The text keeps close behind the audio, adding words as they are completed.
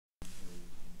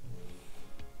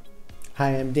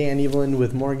Hi, I'm Dan Evelyn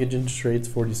with Mortgage Interest Rates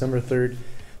for December 3rd,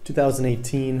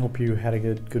 2018. Hope you had a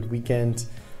good weekend.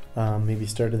 Maybe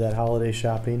started that holiday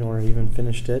shopping or even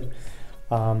finished it.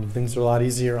 Things are a lot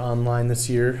easier online this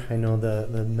year. I know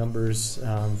the numbers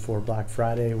for Black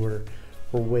Friday were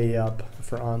way up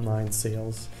for online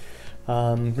sales.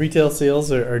 Retail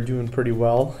sales are doing pretty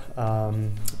well,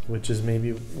 which is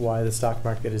maybe why the stock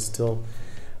market is still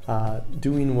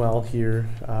doing well here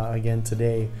again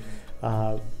today.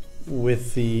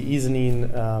 With the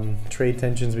easing trade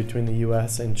tensions between the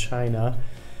U.S. and China,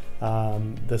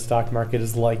 the stock market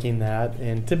is liking that,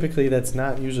 and typically that's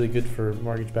not usually good for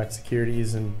mortgage-backed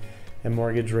securities and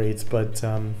mortgage rates, but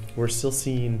we're still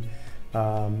seeing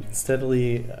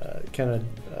steadily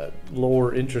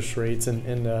lower interest rates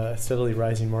and steadily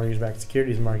rising mortgage-backed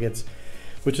securities markets,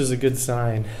 which is a good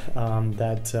sign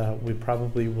that we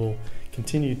probably will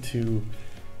continue to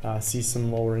see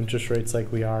some lower interest rates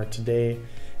like we are today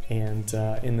and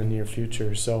in the near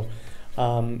future. So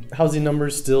housing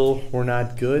numbers still were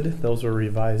not good. Those were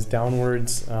revised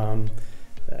downwards.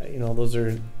 Those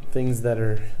are things that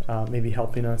are maybe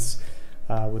helping us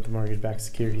with the mortgage-backed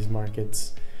securities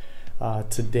markets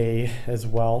today as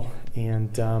well.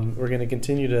 And we're going to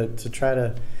continue to try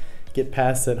to get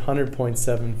past that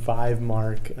 100.75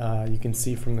 mark. You can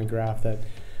see from the graph that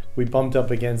we bumped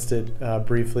up against it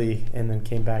briefly and then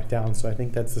came back down. So I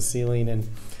think that's the ceiling, and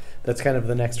that's kind of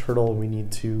the next hurdle we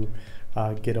need to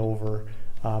get over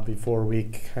before we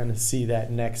kind of see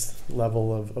that next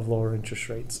level of lower interest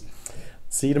rates.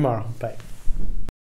 See you tomorrow. Bye.